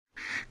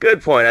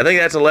Good point. I think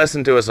that's a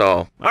lesson to us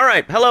all. All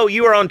right. Hello,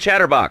 you are on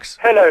Chatterbox.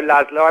 Hello,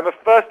 Laszlo. I'm a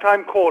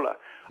first-time caller.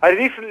 I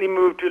recently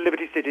moved to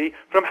Liberty City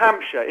from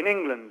Hampshire in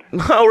England.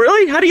 Oh,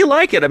 really? How do you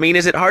like it? I mean,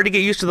 is it hard to get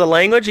used to the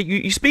language?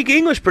 You speak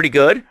English pretty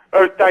good.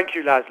 Oh, thank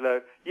you,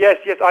 Laszlo. Yes,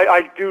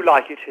 I do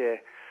like it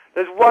here.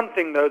 There's one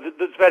thing, though,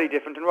 that's very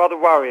different and rather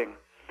worrying.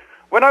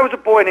 When I was a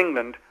boy in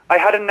England, I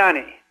had a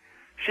nanny.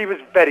 She was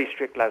very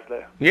strict,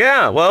 Laszlo.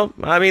 Yeah, well,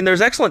 I mean, there's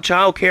excellent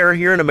child care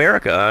here in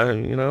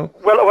America, you know.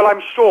 Well,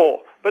 I'm sure.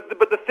 But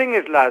the thing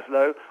is,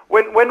 Laszlo,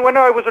 when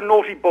I was a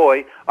naughty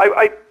boy,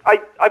 I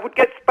would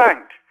get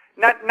spanked.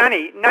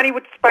 Nanny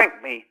would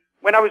spank me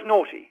when I was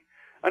naughty.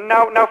 And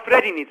now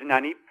Freddie needs a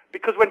nanny,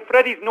 because when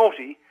Freddie's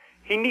naughty,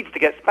 he needs to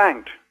get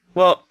spanked.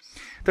 Well,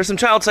 there's some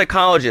child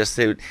psychologists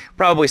who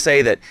probably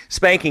say that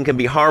spanking can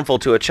be harmful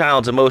to a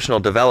child's emotional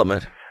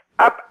development.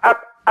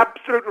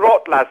 Absolute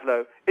rot,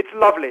 Laszlo. It's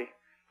lovely.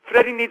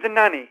 Freddie needs a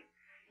nanny.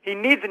 He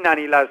needs a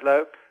nanny,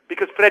 Laszlo,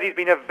 because Freddie's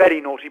been a very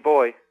naughty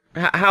boy.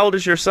 How old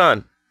is your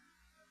son?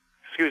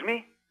 Excuse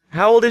me?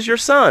 How old is your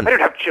son? I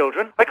don't have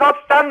children. I can't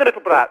stand the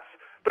little brats.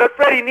 But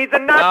Freddie needs a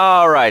nanny.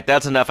 All right,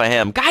 that's enough of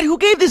him. God, who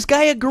gave this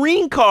guy a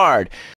green card?